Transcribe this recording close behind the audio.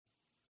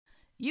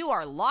You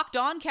are Locked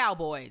On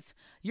Cowboys,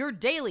 your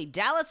daily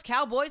Dallas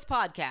Cowboys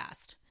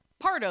podcast.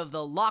 Part of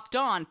the Locked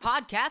On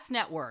Podcast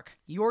Network,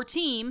 your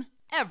team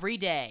every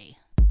day.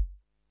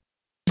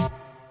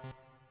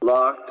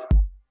 Locked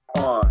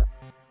On.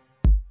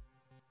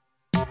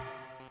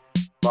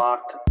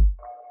 Locked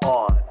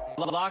On.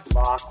 Locked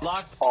On.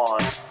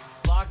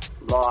 Locked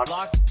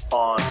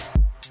On.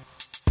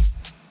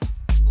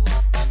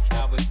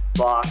 Cowboys.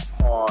 Locked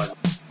On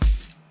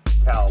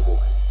Cowboys.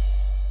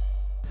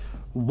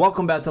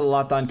 Welcome back to the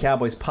Locked On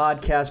Cowboys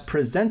podcast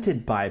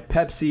presented by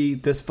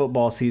Pepsi. This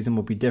football season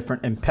will be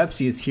different, and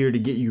Pepsi is here to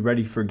get you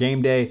ready for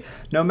game day.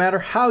 No matter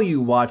how you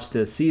watch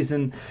this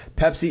season,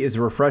 Pepsi is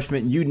a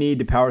refreshment you need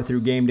to power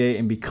through game day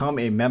and become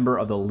a member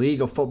of the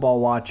League of Football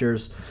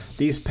Watchers.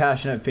 These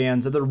passionate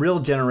fans are the real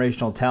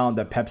generational talent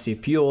that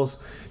Pepsi fuels,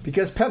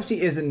 because Pepsi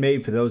isn't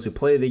made for those who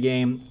play the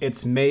game,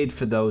 it's made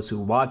for those who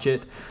watch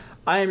it.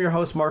 I am your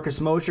host, Marcus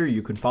Mosher.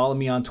 You can follow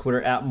me on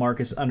Twitter at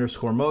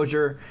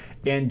Marcus_Mosher.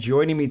 And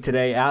joining me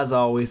today, as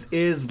always,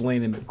 is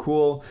Landon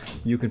McCool.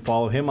 You can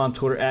follow him on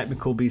Twitter at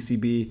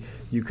McCoolBCB.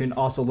 You can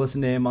also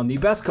listen to him on the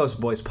Best Coast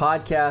Boys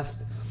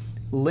podcast.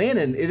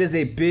 Landon, it is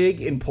a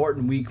big,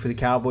 important week for the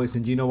Cowboys,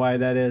 and do you know why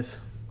that is?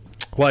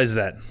 Why is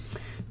that?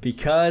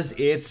 Because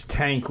it's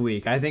tank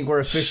week. I think we're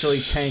officially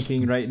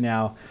tanking right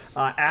now.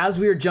 As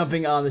we are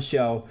jumping on the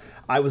show,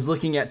 I was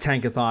looking at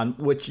Tankathon,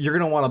 which you're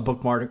going to want to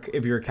bookmark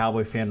if you're a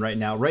Cowboy fan right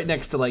now. Right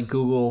next to like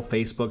Google,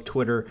 Facebook,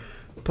 Twitter.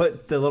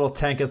 Put the little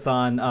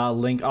Tankathon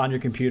link on your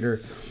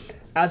computer.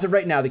 As of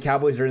right now, the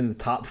Cowboys are in the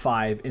top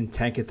 5 in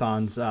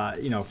Tankathons.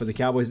 For the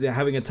Cowboys, they're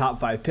having a top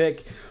 5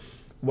 pick.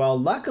 Well,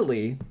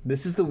 luckily,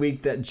 this is the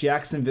week that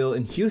Jacksonville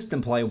and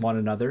Houston play one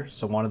another.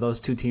 So one of those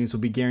two teams will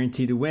be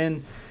guaranteed to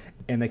win.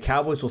 And the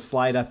Cowboys will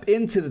slide up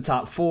into the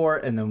top 4,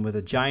 and then with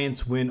a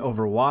Giants win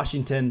over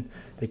Washington,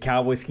 the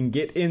Cowboys can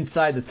get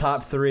inside the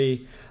top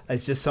 3.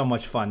 It's just so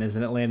much fun,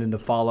 isn't it, Landon, to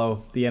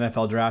follow the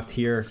NFL draft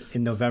here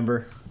in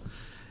November?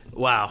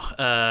 Wow.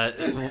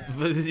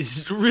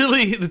 It's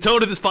really, the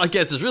tone of this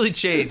podcast has really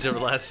changed over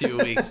the last few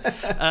weeks.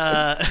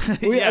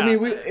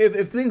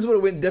 If things would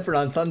have went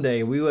different on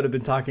Sunday, we would have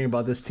been talking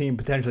about this team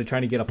potentially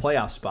trying to get a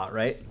playoff spot,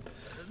 right?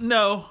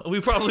 No,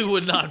 we probably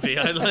would not be.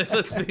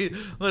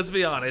 Let's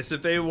be honest.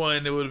 If they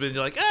won, it would have been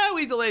like,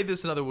 we delayed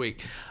this another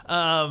week.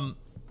 This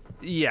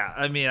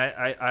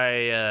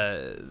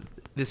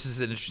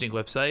is an interesting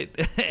website,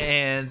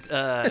 and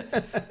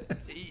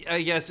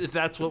I guess if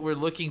that's what we're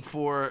looking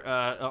for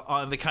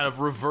on the kind of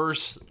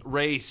reverse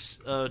race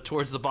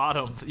towards the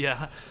bottom,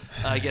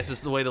 I guess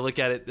it's the way to look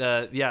at it.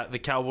 The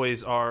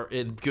Cowboys are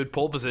in good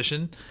pole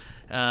position.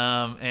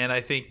 And I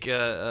think,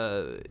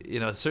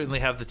 certainly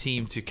have the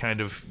team to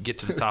kind of get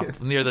to the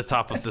top, near the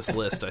top of this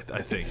list,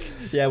 I think.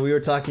 Yeah, we were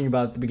talking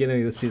about at the beginning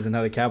of the season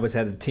how the Cowboys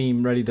had a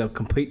team ready to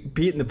compete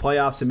in the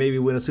playoffs and maybe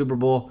win a Super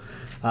Bowl.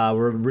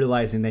 We're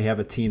realizing they have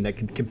a team that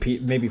can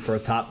compete maybe for a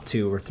top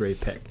 2 or 3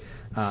 pick.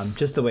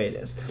 Just the way it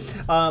is.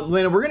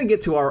 Landon, we're going to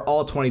get to our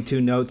all 22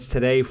 notes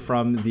today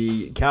from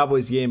the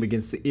Cowboys game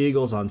against the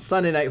Eagles on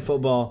Sunday Night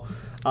Football.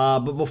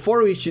 But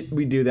before we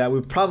do that, we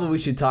probably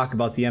should talk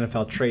about the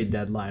NFL trade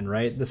deadline,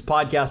 right? This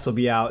podcast will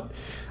be out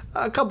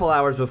a couple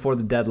hours before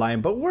the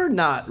deadline, but we're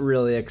not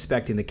really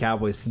expecting the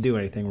Cowboys to do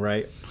anything,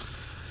 right?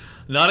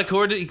 Not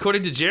according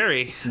to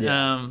Jerry.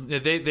 Yeah.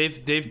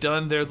 They've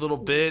done their little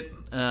bit.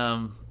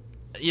 I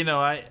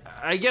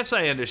guess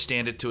I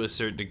understand it to a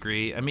certain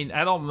degree. I mean,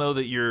 I don't know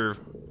that you're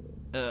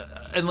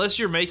unless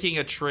you're making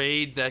a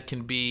trade that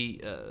can be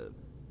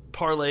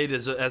parlayed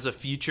as a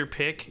future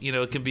pick.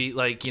 It can be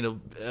like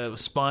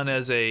spun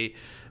as an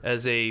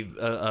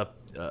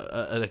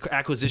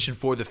acquisition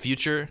for the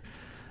future.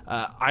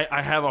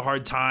 I have a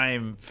hard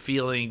time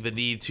feeling the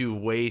need to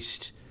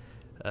waste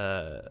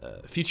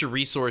future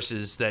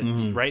resources that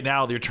right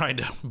now they're trying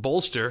to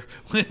bolster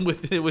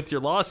with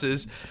your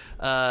losses.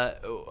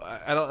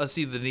 I don't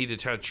see the need to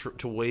try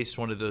to waste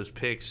one of those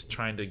picks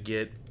trying to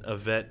get a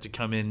vet to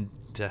come in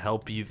to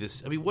help you.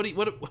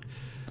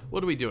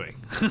 What are we doing?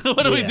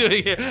 What are we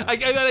doing here?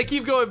 I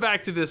keep going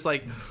back to this,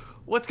 like,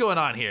 what's going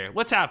on here?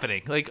 What's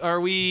happening? Like, are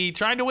we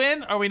trying to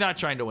win? Are we not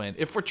trying to win?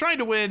 If we're trying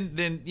to win,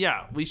 then,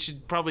 we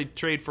should probably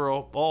trade for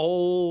a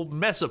whole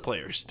mess of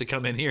players to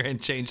come in here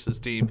and change this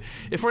team.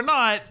 If we're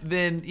not,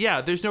 then,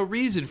 there's no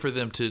reason for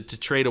them to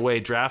trade away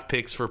draft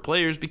picks for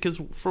players,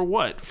 because for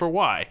what? For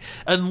why?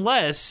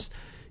 Unless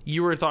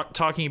you were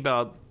talking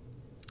about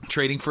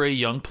trading for a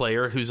young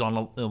player who's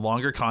on a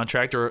longer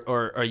contract,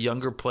 or a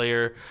younger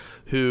player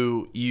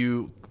who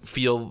you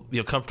feel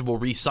comfortable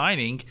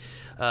re-signing,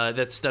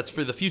 that's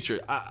for the future.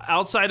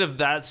 Outside of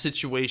that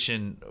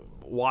situation,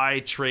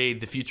 why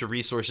trade the future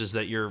resources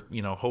that you're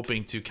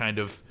hoping to kind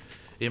of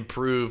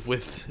improve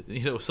with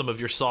some of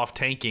your soft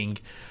tanking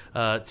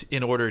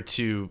in order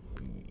to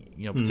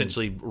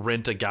potentially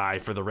rent a guy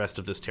for the rest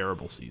of this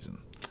terrible season?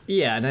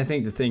 Yeah, and I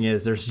think the thing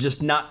is there's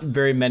just not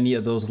very many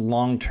of those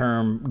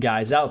long-term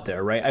guys out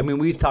there, right? I mean,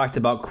 we've talked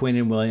about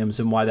Quinnen Williams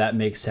and why that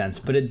makes sense,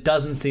 but it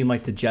doesn't seem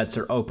like the Jets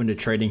are open to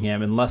trading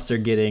him unless they're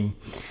getting,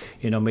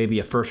 maybe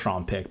a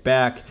first-round pick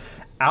back.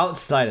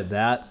 Outside of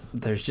that,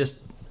 there's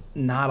just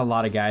not a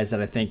lot of guys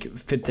that I think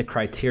fit the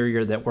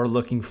criteria that we're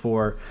looking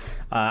for.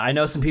 I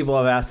know some people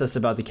have asked us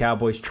about the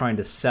Cowboys trying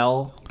to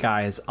sell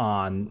guys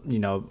on,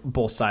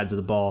 both sides of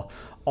the ball.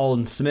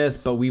 Aldon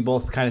Smith, but we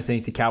both kind of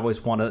think the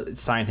Cowboys want to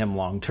sign him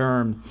long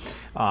term.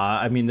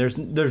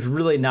 There's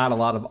really not a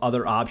lot of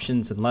other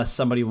options unless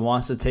somebody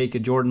wants to take a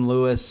Jordan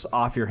Lewis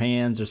off your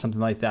hands or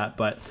something like that.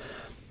 But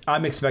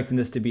I'm expecting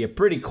this to be a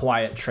pretty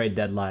quiet trade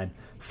deadline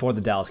for the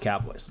Dallas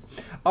Cowboys.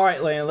 All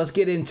right, Landon, let's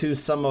get into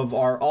some of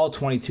our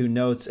all-22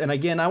 notes. And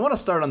again, I want to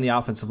start on the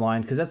offensive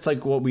line because that's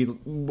like what we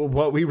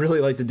really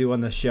like to do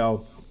on this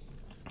show.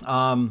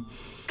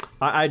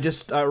 I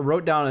just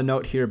wrote down a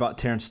note here about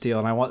Terrence Steele,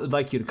 and I would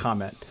like you to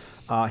comment.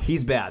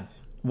 He's bad.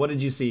 What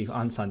did you see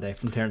on Sunday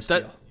from Terrence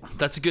Steele?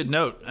 That's a good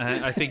note.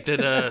 I think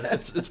that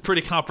it's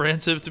pretty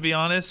comprehensive, to be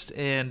honest,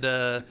 and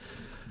that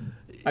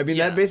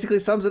basically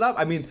sums it up.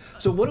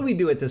 So what do we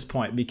do at this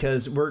point?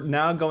 Because we're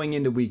now going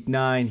into week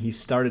 9. He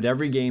started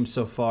every game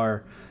so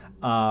far.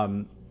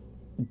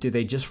 Do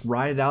they just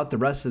ride it out the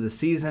rest of the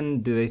season?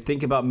 Do they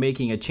think about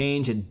making a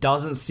change? It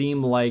doesn't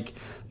seem like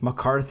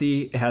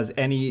McCarthy has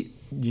any,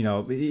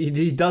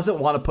 he doesn't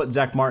want to put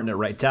Zach Martin at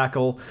right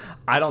tackle.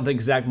 I don't think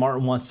Zach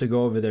Martin wants to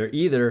go over there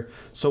either.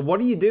 So what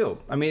do you do?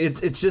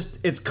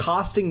 It's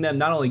costing them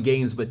not only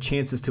games, but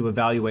chances to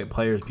evaluate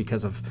players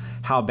because of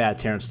how bad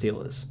Terrence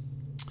Steele is.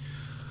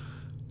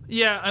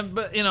 Yeah,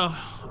 but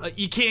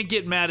you can't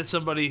get mad at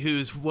somebody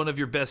who's one of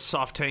your best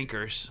soft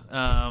tankers.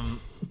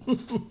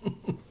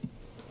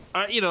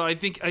 I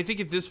think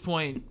at this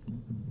point,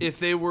 if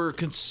they were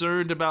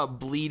concerned about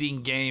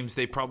bleeding games,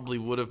 they probably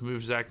would have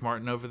moved Zach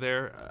Martin over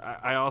there.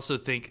 I also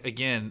think,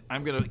 again,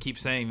 I'm going to keep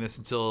saying this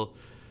until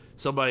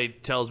somebody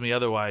tells me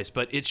otherwise,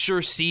 but it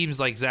sure seems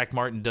like Zach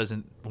Martin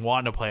doesn't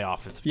want to play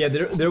offensive. Yeah,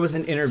 there was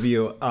an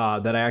interview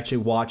that I actually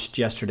watched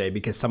yesterday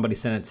because somebody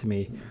sent it to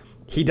me.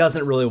 He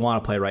doesn't really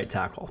want to play right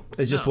tackle.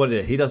 It's just what it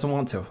is. He doesn't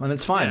want to, and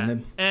it's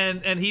fine. Yeah.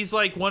 And he's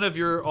like one of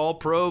your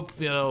all-pro,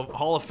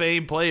 Hall of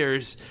Fame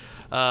players.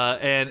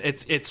 And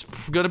it's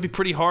going to be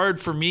pretty hard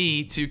for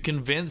me to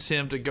convince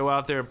him to go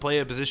out there and play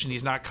a position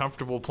he's not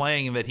comfortable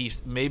playing and that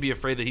he's maybe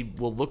afraid that he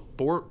will look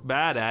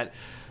bad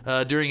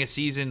at during a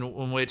season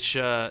in which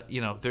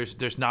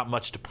there's not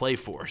much to play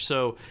for.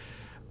 So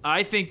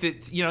I think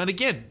that and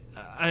again,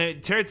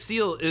 Terrence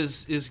Steele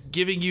is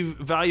giving you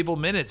valuable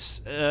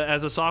minutes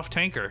as a soft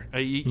tanker.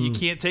 You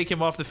can't take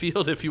him off the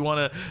field if you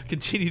want to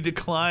continue to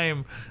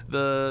climb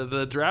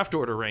the draft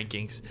order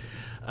rankings.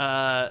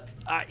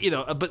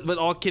 But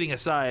all kidding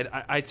aside,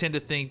 I tend to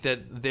think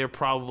that they're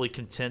probably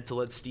content to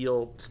let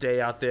Steele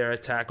stay out there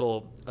at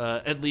tackle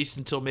at least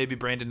until maybe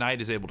Brandon Knight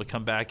is able to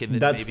come back. And then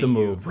that's the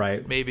move,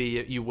 right?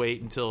 Maybe you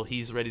wait until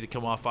he's ready to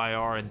come off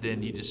IR, and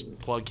then you just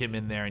plug him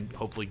in there and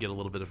hopefully get a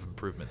little bit of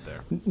improvement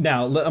there.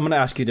 Now, I'm going to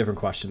ask you a different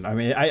question.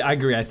 I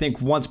agree. I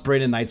think once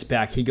Brandon Knight's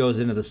back, he goes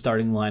into the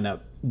starting lineup.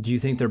 Do you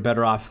think they're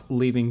better off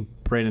leaving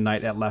Brandon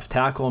Knight at left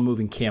tackle and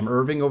moving Cam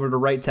Irving over to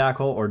right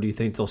tackle, or do you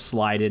think they'll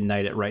slide in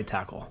Knight at right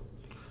tackle?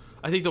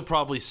 I think they'll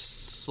probably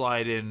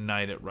slide in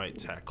Knight at right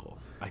tackle,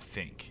 I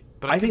think.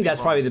 But I think that's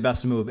probably the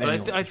best move. But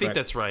I think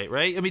that's right?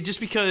 Just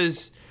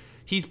because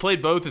he's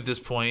played both at this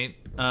point,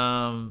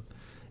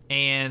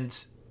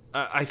 and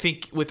I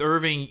think with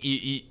Irving,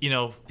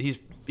 he's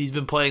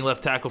been playing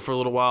left tackle for a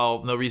little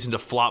while. No reason to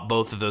flop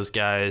both of those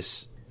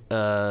guys.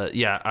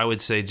 I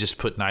would say just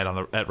put Knight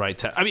at right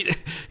tackle.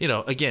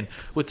 Again,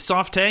 with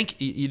soft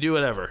tank, you do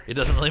whatever. It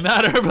doesn't really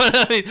matter.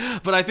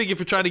 But I think if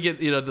you're trying to get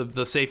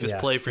the safest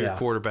play for your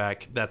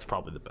quarterback, that's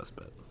probably the best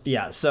bet.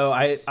 Yeah. So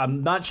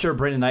I'm not sure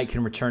Brandon Knight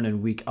can return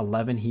in week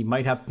 11. He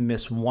might have to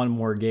miss one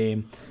more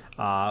game,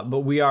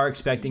 but we are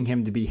expecting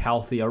him to be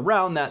healthy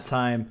around that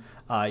time.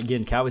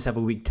 Again, Cowboys have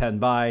a week 10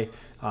 bye.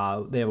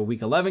 They have a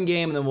week 11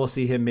 game, and then we'll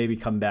see him maybe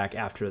come back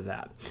after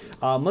that.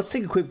 Let's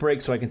take a quick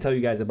break so I can tell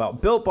you guys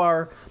about Built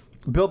Bar.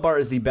 Built Bar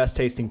is the best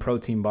tasting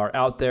protein bar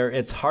out there.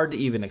 It's hard to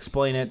even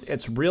explain it.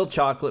 It's real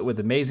chocolate with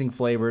amazing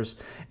flavors,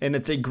 and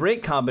it's a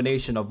great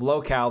combination of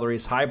low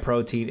calories, high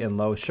protein, and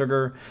low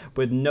sugar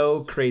with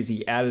no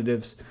crazy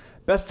additives.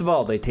 Best of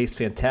all, they taste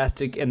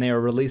fantastic, and they are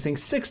releasing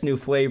 6 new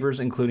flavors,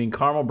 including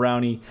caramel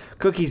brownie,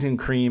 cookies and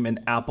cream, and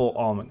apple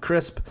almond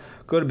crisp.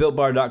 Go to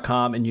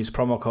BuiltBar.com and use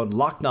promo code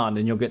LOCKEDON,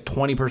 and you'll get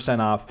 20%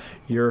 off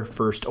your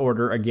first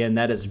order. Again,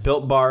 that is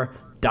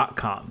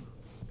BuiltBar.com.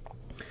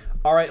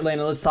 All right,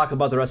 Lana, let's talk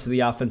about the rest of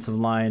the offensive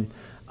line.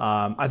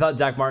 I thought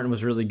Zach Martin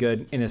was really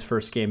good in his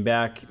first game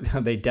back.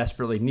 They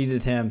desperately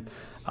needed him.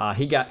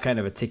 He got kind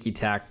of a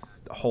ticky-tack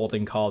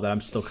holding call that I'm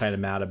still kind of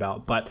mad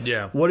about. But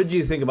what did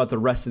you think about the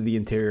rest of the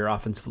interior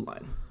offensive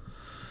line?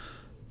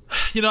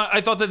 I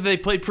thought that they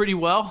played pretty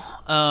well.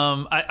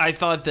 I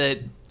thought that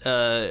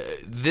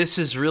this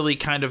has really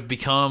kind of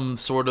become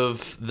sort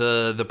of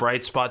the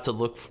bright spot to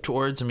look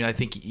towards. I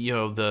think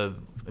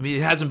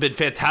it hasn't been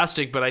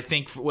fantastic, but I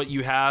think for what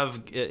you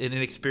have in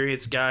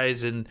inexperienced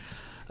guys and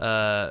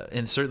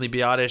certainly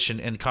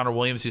Biadasz and Connor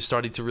Williams, who's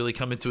starting to really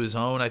come into his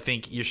own, I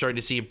think you're starting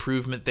to see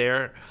improvement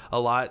there a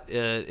lot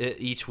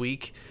each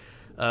week.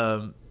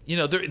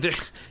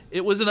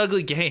 it was an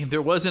ugly game.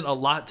 There wasn't a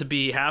lot to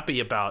be happy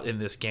about in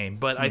this game.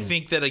 But I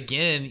think that,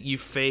 again, you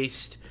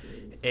faced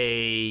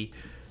a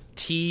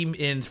team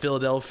in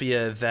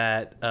Philadelphia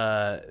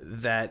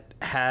that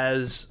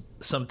has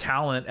some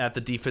talent at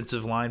the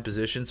defensive line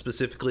position,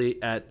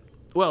 specifically at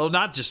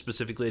not just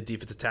specifically at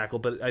defensive tackle,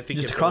 but I think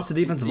just across the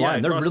defensive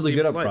line. They're really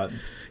good up front.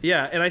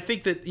 Yeah, and I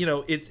think that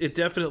it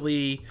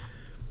definitely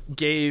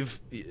gave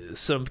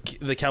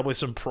the Cowboys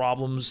some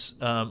problems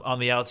on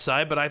the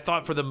outside, but I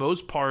thought for the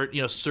most part,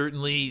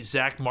 certainly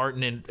Zach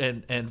Martin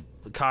and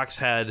Cox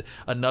had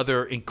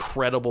another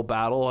incredible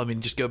battle. I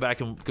mean, just going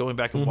back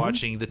and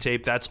watching the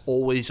tape, that's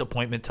always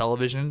appointment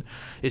television.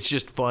 It's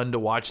just fun to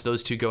watch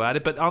those two go at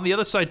it. But on the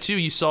other side too,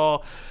 you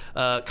saw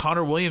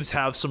Connor Williams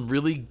have some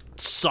really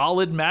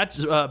solid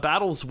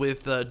battles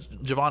with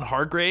Javon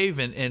Hargrave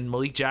and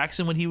Malik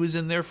Jackson when he was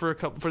in there for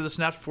the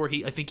snaps before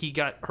I think he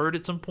got hurt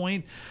at some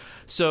point.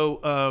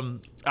 So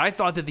I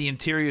thought that the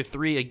interior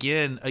three,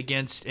 again,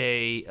 against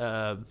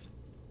a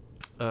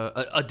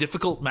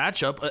difficult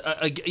matchup,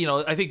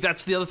 I think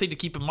that's the other thing to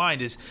keep in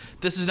mind is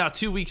this is now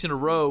 2 weeks in a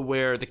row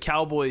where the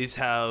Cowboys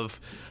have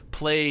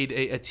played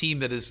a team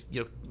that is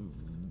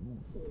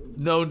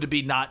known to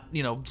be not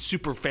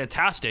super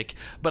fantastic,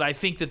 but I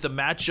think that the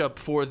matchup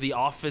for the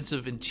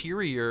offensive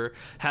interior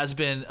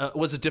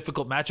was a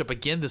difficult matchup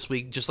again this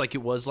week, just like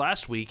it was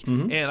last week.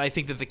 And I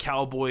think that the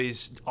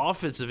Cowboys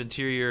offensive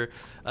interior,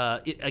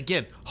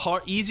 again,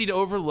 easy to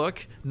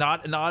overlook,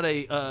 not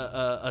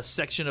a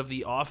section of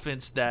the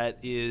offense that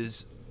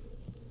is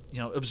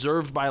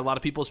observed by a lot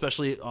of people,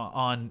 especially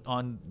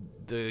on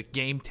the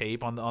game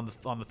tape, on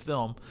the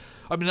film.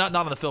 I mean, not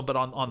on the film, but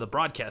on the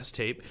broadcast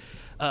tape.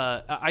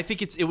 I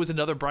think it was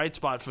another bright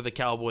spot for the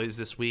Cowboys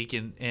this week,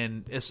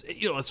 and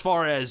as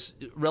far as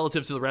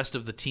relative to the rest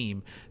of the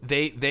team,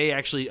 they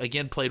actually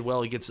again played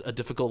well against a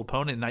difficult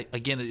opponent,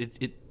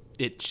 and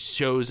it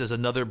shows as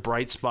another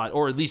bright spot,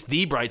 or at least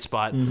the bright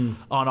spot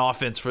on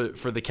offense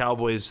for the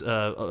Cowboys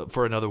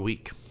for another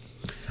week.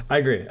 I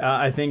agree.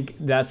 I think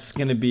that's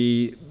going to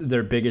be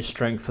their biggest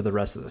strength for the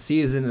rest of the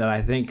season, and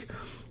I think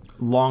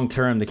long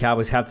term, the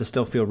Cowboys have to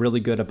still feel really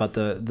good about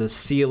the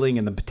ceiling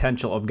and the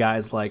potential of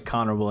guys like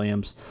Connor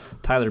Williams,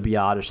 Tyler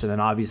Biadasz, and then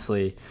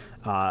obviously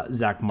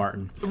Zach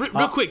Martin.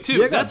 Real quick too.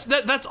 Yeah,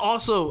 that's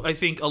also, I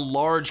think, a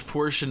large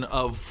portion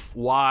of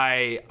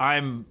why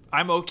I'm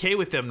okay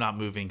with them not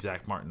moving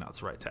Zach Martin out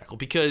to right tackle,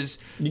 because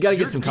you got to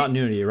get some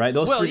continuity, right?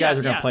 Those three guys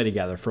are going to play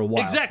together for a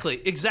while.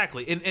 Exactly,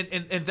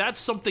 and that's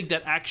something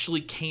that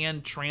actually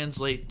can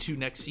translate to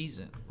next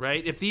season,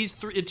 right? If these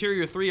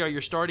interior three are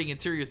your starting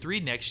interior three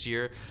next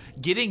year,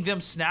 getting them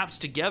snaps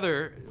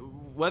together,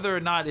 whether or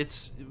not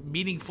it's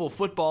meaningful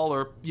football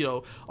or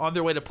on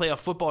their way to playoff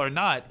football or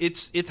not,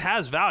 it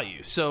has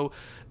value. So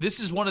this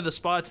is one of the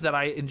spots that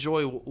I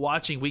enjoy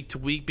watching week to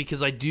week,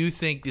 because I do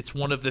think it's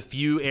one of the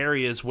few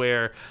areas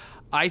where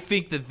I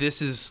think that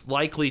this is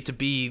likely to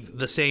be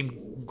the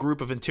same group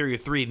of interior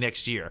three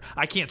next year.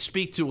 I can't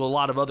speak to a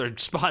lot of other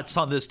spots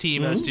on this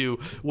team as to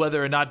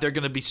whether or not they're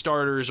going to be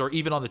starters or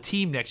even on the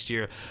team next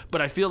year, but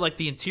I feel like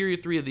the interior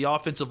three of the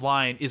offensive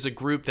line is a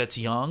group that's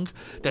young,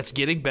 that's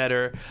getting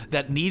better,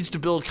 that needs to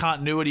build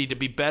continuity to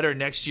be better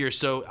next year.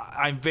 So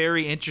I'm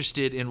very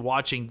interested in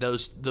watching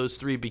those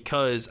three,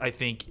 because I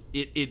think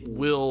it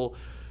will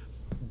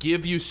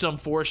give you some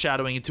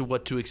foreshadowing into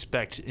what to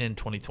expect in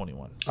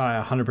 2021.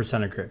 I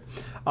 100% agree.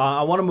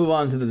 I want to move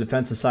on to the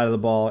defensive side of the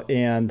ball,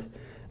 and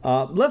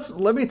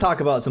let me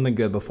talk about something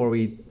good before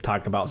we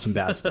talk about some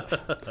bad stuff.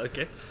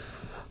 Okay.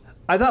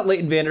 I thought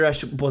Leighton Vander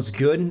Esch was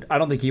good. I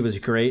don't think he was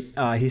great.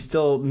 He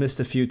still missed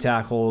a few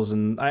tackles,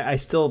 and I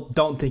still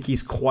don't think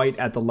he's quite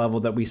at the level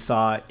that we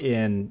saw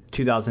in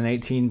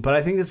 2018, but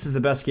I think this is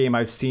the best game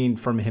I've seen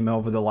from him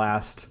over the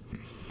last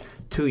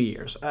 2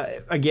 years.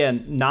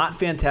 Again, not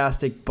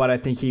fantastic, but I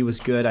think he was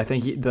good. I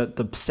think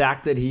the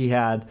sack that he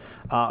had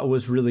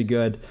was really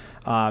good.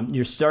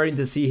 You're starting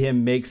to see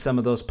him make some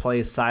of those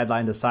plays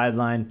sideline to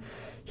sideline.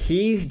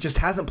 He just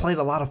hasn't played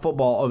a lot of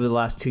football over the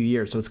last 2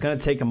 years, so it's going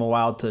to take him a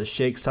while to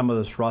shake some of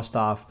this rust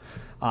off.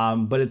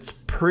 But it's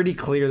pretty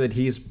clear that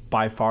he's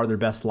by far their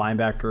best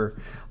linebacker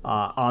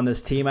on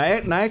this team.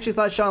 I actually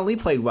thought Sean Lee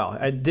played well.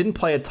 I didn't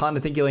play a ton. I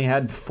think he only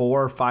had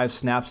 4 or 5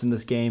 snaps in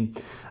this game,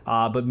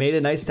 but made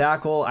a nice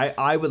tackle.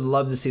 I would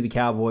love to see the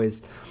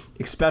Cowboys,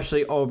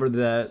 especially over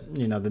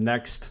the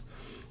next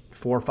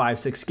 4, 5,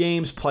 6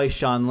 games, play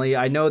Sean Lee.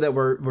 I know that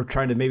we're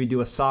trying to maybe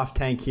do a soft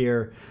tank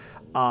here,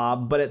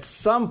 but at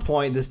some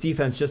point this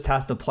defense just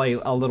has to play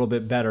a little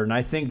bit better, and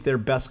I think their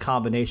best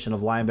combination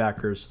of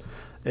linebackers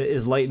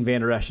is Leighton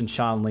Vander Esch and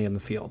Sean Lee in the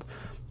field.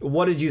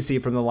 What did you see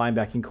from the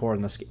linebacking core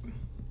in this game?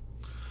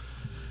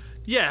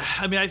 Yeah,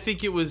 I mean, I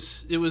think it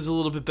was a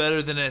little bit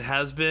better than it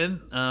has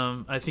been.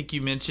 I think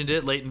you mentioned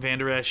it. Leighton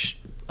Vander Esch,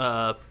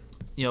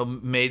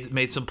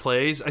 made some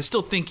plays. I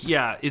still think,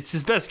 it's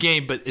his best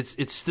game, but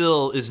it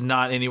still is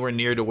not anywhere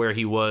near to where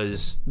he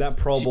was. That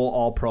Pro Bowl,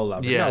 All-Pro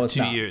level. Yeah, no,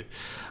 2 years.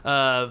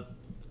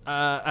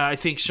 I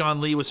think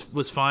Sean Lee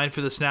was fine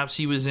for the snaps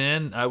he was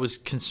in. I was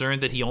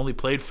concerned that he only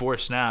played 4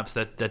 snaps.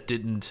 That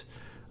didn't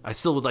I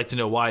still would like to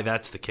know why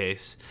that's the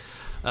case.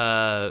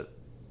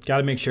 Got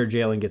to make sure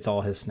Jalen gets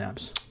all his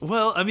snaps.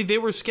 Well, I mean, they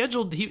were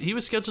scheduled. He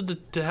was scheduled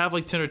to have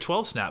like 10 or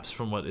 12 snaps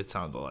from what it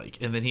sounded like,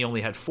 and then he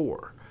only had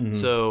 4. Mm-hmm.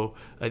 So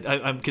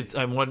I'm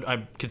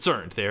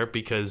concerned there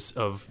because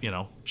of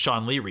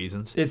Sean Lee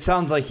reasons. It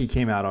sounds like he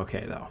came out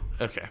okay though.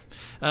 Okay.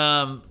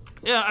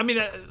 Yeah, I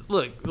mean,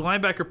 look, the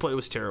linebacker play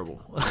was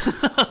terrible.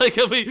 Like,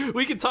 I mean,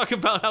 we can talk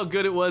about how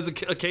good it was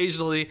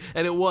occasionally,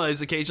 and it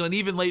was occasionally. And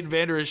even Leighton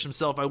Vander Esch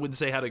himself, I wouldn't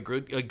say had a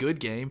good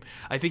game.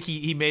 I think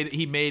he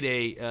made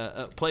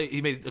a play.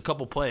 He made a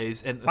couple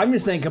plays. And I'm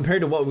just saying,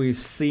 compared to what we've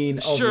seen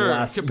over the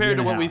last year compared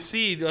to and a what half. we've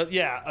seen,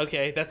 yeah,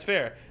 okay, that's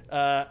fair.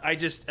 I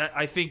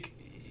think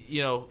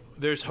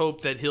there's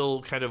hope that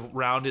he'll kind of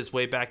round his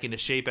way back into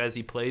shape as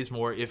he plays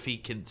more if he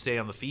can stay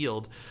on the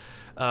field.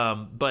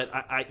 But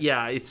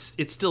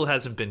it still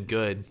hasn't been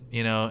good,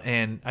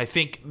 and I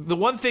think the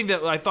one thing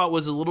that I thought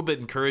was a little bit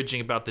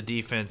encouraging about the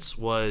defense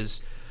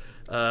was,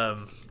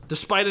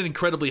 despite an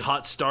incredibly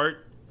hot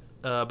start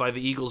by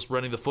the Eagles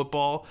running the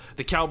football,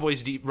 the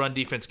Cowboys' run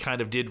defense kind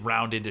of did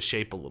round into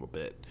shape a little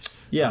bit.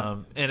 Yeah,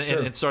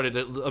 and started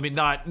to, I mean,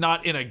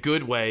 not in a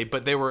good way,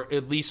 but they were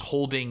at least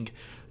holding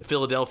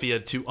Philadelphia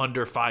to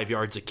under 5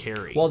 yards a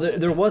carry. Well,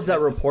 there was that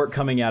report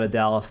coming out of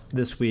Dallas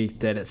this week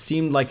that it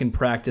seemed like in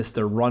practice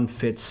the run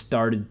fits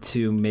started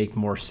to make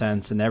more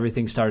sense and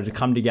everything started to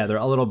come together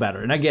a little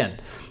better. And again,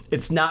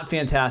 it's not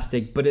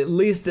fantastic, but at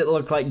least it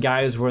looked like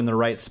guys were in the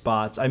right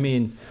spots. I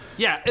mean,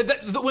 yeah,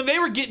 when they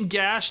were getting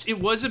gashed,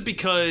 it wasn't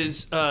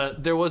because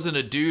there wasn't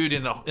a dude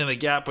in the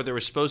gap where there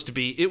was supposed to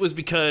be. It was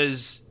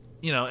because,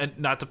 and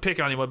not to pick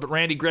on anyone, but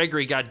Randy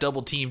Gregory got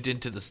double teamed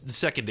into the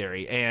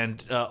secondary,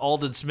 and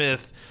Aldon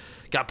Smith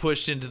got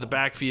pushed into the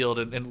backfield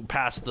and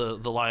past the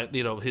line,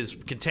 his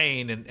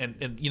contain,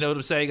 and you know what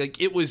I'm saying?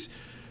 Like, it was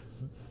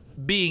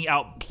being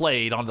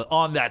outplayed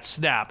on that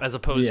snap as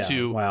opposed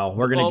to, wow,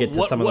 we're gonna get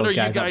to some of those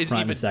guys up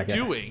front in a second.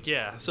 Doing?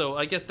 Yeah, so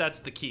I guess that's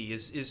the key.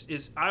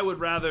 Is I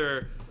would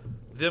rather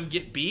them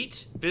get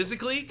beat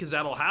physically, because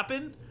that'll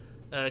happen,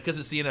 because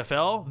it's the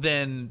NFL,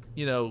 than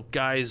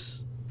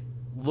guys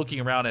looking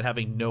around and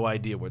having no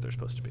idea where they're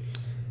supposed to be.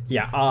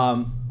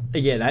 Yeah.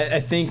 Again, I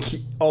think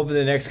over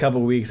the next couple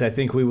of weeks, I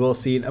think we will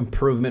see an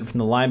improvement from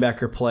the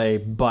linebacker play,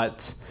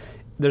 but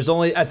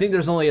I think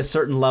there's only a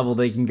certain level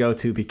they can go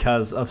to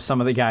because of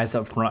some of the guys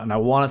up front, and I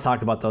want to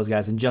talk about those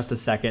guys in just a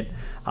second.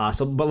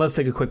 But let's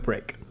take a quick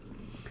break.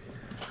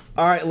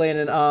 All right,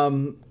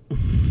 Landon.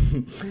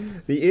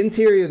 The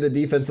interior of the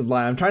defensive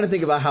line. I'm trying to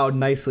think about how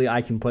nicely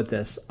I can put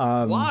this.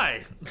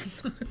 Why?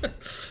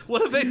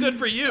 What have they done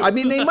for you? I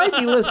mean, they might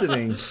be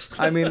listening.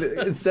 I mean,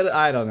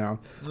 I don't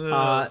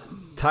know.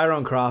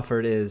 Tyrone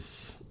Crawford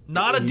is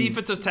not a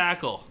defensive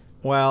tackle.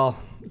 Well,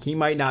 he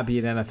might not be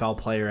an NFL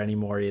player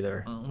anymore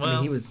either.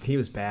 I mean, he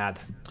was bad.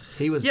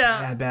 He was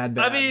bad.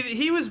 I mean,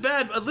 he was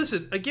bad. But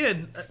listen,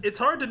 again, it's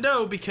hard to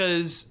know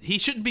because he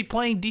shouldn't be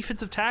playing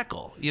defensive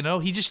tackle.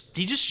 He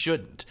just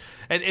shouldn't.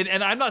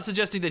 And I'm not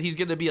suggesting that he's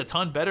going to be a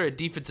ton better at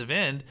defensive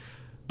end,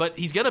 but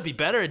he's going to be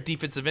better at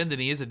defensive end than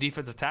he is a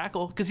defensive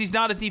tackle because he's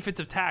not a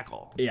defensive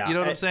tackle. Yeah, you know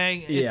what I'm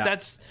saying? Yeah.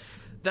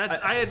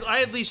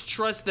 I at least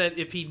trust that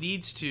if he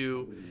needs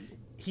to,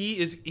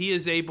 he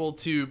is able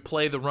to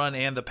play the run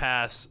and the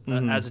pass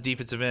as a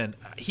defensive end.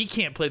 He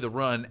can't play the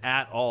run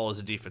at all as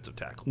a defensive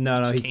tackle.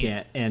 No, he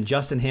can't. And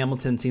Justin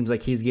Hamilton seems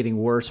like he's getting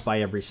worse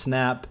by every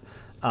snap.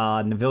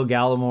 Neville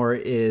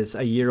Gallimore is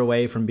a year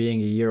away from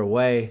being a year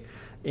away.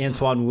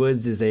 Antoine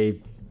Woods is a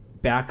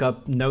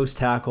backup nose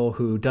tackle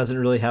who doesn't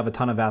really have a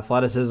ton of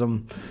athleticism.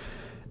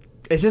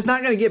 It's just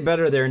not going to get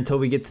better there until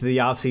we get to the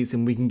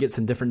offseason. We can get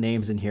some different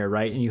names in here,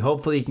 right? And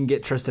hopefully you can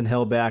get Tristan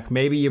Hill back.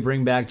 Maybe you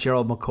bring back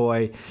Gerald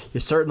McCoy.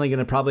 You're certainly going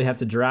to probably have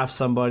to draft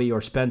somebody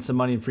or spend some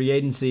money in free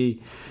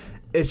agency.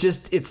 It's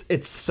just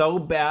it's so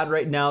bad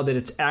right now that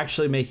it's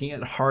actually making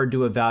it hard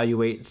to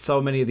evaluate so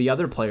many of the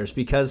other players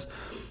because –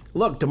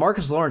 look,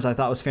 DeMarcus Lawrence I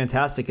thought was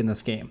fantastic in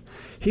this game.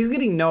 He's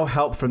getting no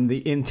help from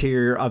the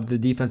interior of the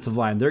defensive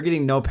line. They're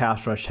getting no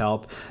pass rush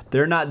help.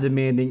 They're not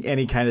demanding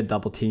any kind of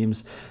double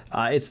teams.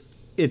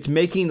 It's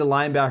making the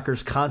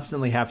linebackers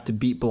constantly have to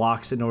beat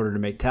blocks in order to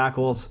make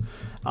tackles.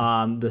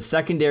 The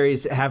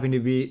secondaries having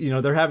to be,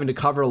 they're having to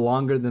cover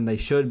longer than they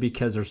should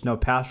because there's no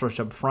pass rush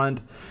up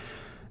front.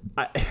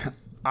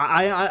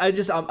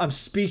 I'm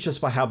speechless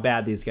by how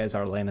bad these guys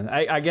are, Landon.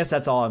 I guess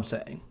that's all I'm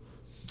saying.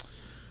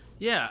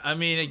 Yeah, I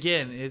mean,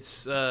 again,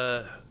 it's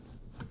a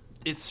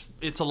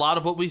lot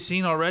of what we've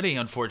seen already.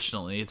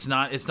 Unfortunately, it's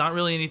not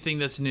really anything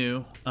that's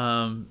new.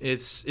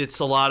 It's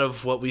a lot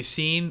of what we've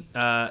seen,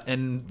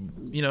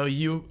 and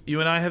you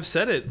and I have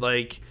said it.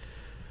 Like,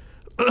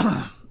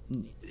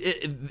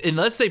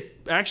 unless they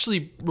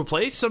actually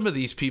replace some of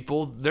these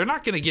people, they're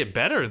not going to get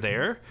better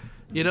there.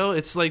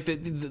 It's like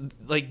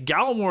like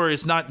Gallimore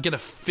is not going to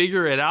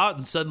figure it out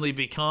and suddenly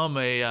become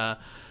an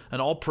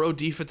all-pro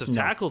defensive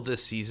tackle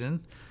this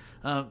season.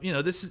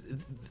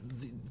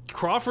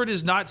 Crawford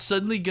is not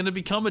suddenly going to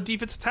become a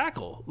defensive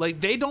tackle. Like,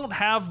 they don't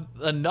have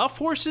enough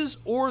horses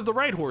or the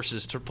right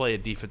horses to play a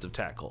defensive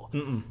tackle.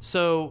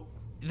 So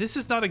this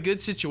is not a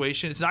good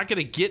situation. It's not going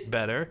to get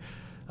better.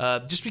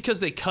 Just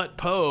because they cut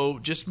Poe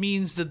just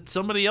means that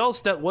somebody else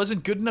that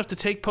wasn't good enough to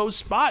take Poe's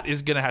spot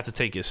is going to have to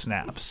take his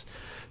snaps.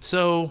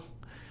 So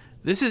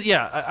this is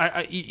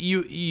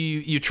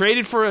you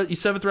traded for a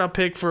 7th round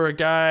pick for a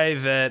guy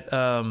that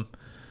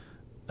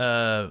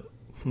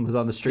was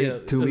on the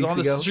street 2 weeks ago.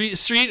 Was on the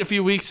street a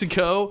few weeks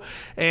ago,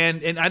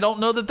 and I don't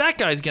know that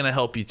guy's going to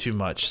help you too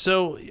much.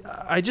 So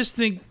I just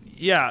think,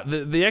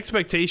 the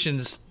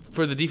expectations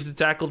for the defensive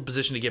tackle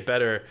position to get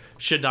better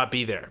should not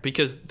be there,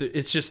 because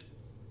it's just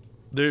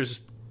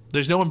there's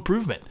no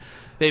improvement.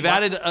 They've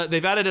added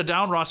a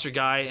down roster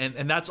guy,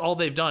 and that's all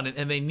they've done,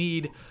 and they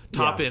need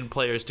top end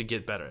players to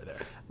get better there.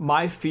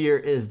 My fear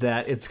is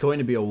that it's going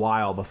to be a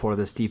while before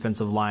this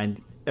defensive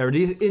line or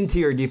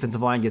interior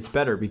defensive line gets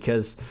better,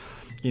 because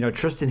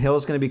Tristan Hill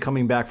is going to be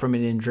coming back from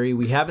an injury.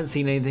 We haven't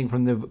seen anything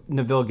from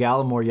Neville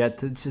Gallimore yet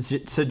to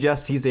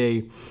suggest he's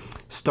a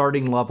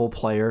starting level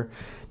player.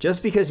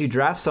 Just because you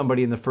draft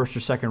somebody in the 1st or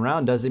 2nd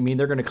round doesn't mean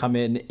they're going to come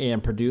in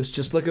and produce.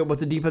 Just look at what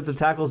the defensive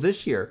tackles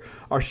this year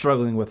are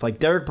struggling with. Like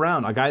Derek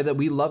Brown, a guy that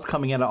we love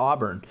coming out of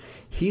Auburn.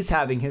 He's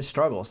having his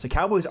struggles. The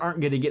Cowboys aren't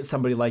going to get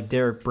somebody like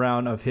Derek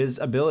Brown of his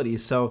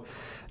abilities. So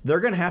they're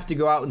going to have to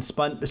go out and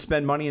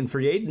spend money in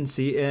free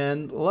agency.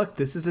 And look,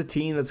 this is a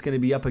team that's going to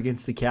be up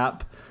against the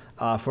cap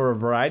for a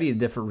variety of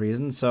different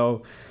reasons.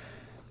 So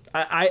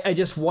I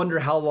just wonder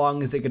how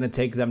long is it going to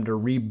take them to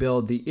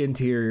rebuild the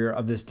interior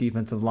of this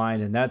defensive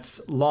line, and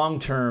that's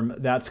long-term,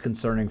 that's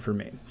concerning for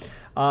me.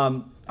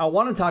 I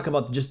want to talk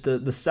about just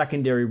the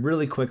secondary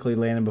really quickly,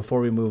 Landon, before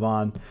we move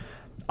on.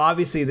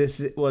 Obviously,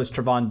 this was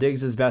Trevon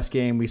Diggs' best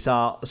game. We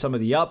saw some of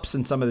the ups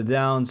and some of the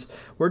downs.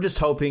 We're just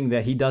hoping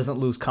that he doesn't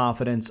lose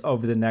confidence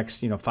over the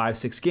next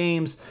 5-6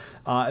 games,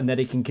 and that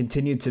he can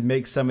continue to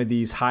make some of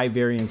these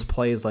high-variance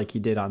plays like he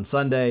did on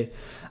Sunday.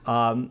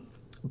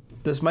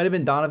 This might have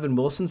been Donovan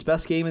Wilson's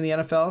best game in the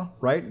NFL,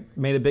 right?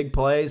 Made a big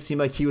play.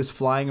 Seemed like he was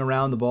flying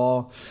around the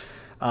ball.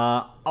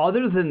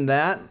 Other than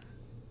that,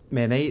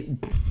 man,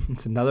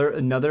 it's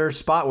another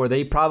spot where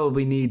they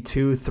probably need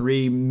 2,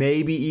 3,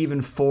 maybe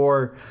even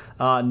 4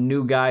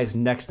 new guys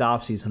next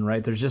offseason,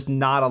 right? There's just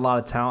not a lot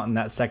of talent in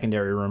that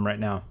secondary room right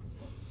now.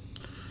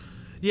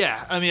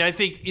 Yeah, I mean, I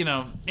think,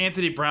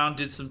 Anthony Brown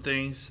did some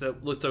things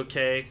that looked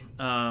okay.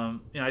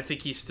 I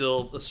think he's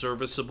still a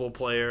serviceable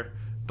player.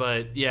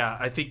 But, yeah,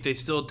 I think they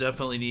still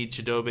definitely need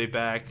Chidobe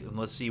back, and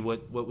let's see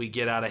what we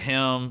get out of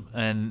him.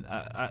 And,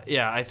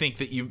 I think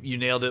that you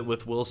nailed it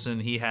with Wilson.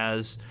 He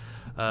has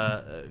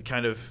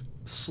kind of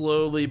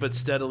slowly but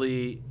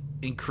steadily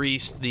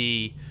increased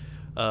the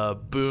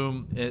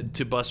boom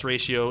to bust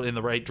ratio in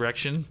the right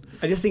direction.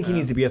 I just think he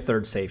needs to be a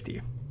third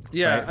safety.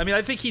 Yeah, right? I mean,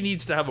 I think he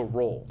needs to have a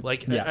role. I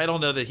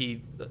don't know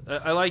that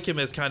I like him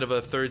as kind of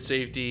a third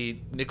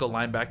safety, nickel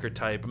linebacker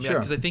type. I mean,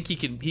 because I think he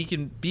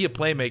can be a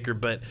playmaker,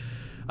 but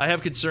I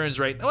have concerns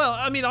well,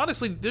 I mean,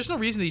 honestly, there's no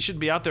reason he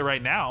shouldn't be out there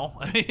right now.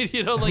 I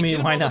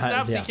mean, why not?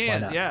 Snaps he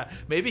can. Yeah,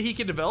 maybe he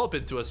can develop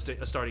into a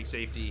starting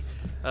safety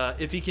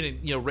if he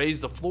can, raise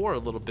the floor a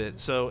little bit.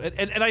 So,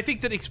 and I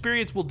think that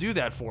experience will do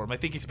that for him. I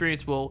think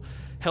experience will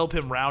help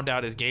him round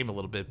out his game a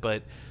little bit.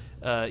 But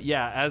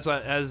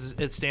as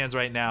it stands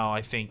right now,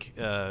 I think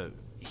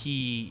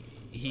he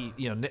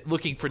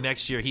looking for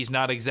next year, he's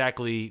not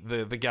exactly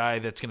the guy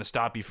that's going to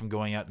stop you from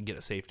going out and get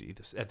a safety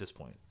at this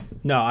point.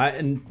 No,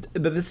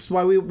 but this is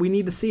why we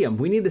need to see him.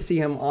 We need to see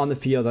him on the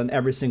field on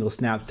every single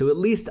snap to at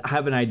least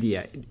have an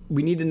idea.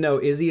 We need to know,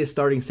 is he a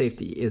starting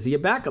safety? Is he a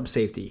backup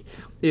safety?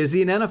 Is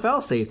he an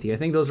NFL safety? I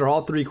think those are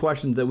all 3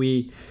 questions that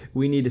we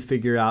need to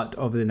figure out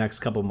over the next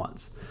couple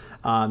months.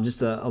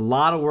 Just a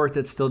lot of work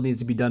that still needs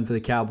to be done for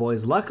the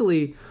Cowboys.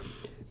 Luckily,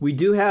 we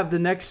do have the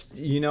next,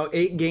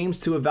 8 games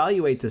to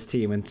evaluate this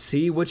team and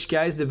see which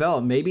guys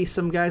develop. Maybe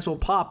some guys will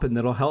pop and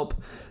that'll help,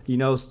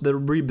 the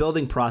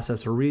rebuilding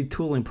process or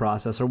retooling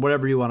process or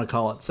whatever you want to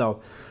call it.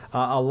 So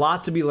a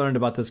lot to be learned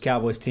about this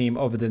Cowboys team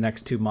over the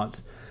next 2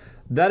 months.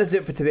 That is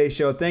it for today's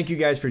show. Thank you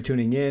guys for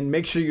tuning in.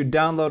 Make sure you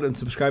download and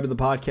subscribe to the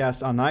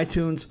podcast on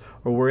iTunes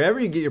or wherever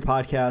you get your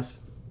podcasts.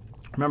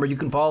 Remember, you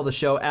can follow the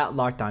show at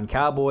Locked On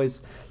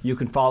Cowboys. You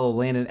can follow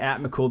Landon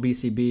at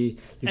McCoolBCB.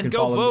 And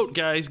go vote,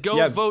 guys.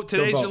 Go vote.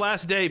 Today's your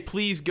last day.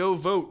 Please go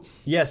vote.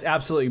 Yes,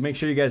 absolutely. Make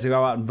sure you guys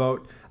go out and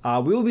vote.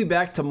 We will be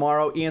back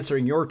tomorrow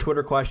answering your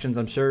Twitter questions.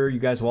 I'm sure you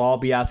guys will all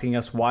be asking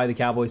us why the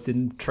Cowboys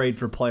didn't trade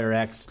for player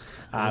X.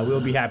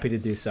 We'll be happy to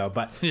do so.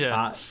 But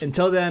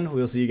until then,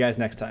 we'll see you guys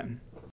next time.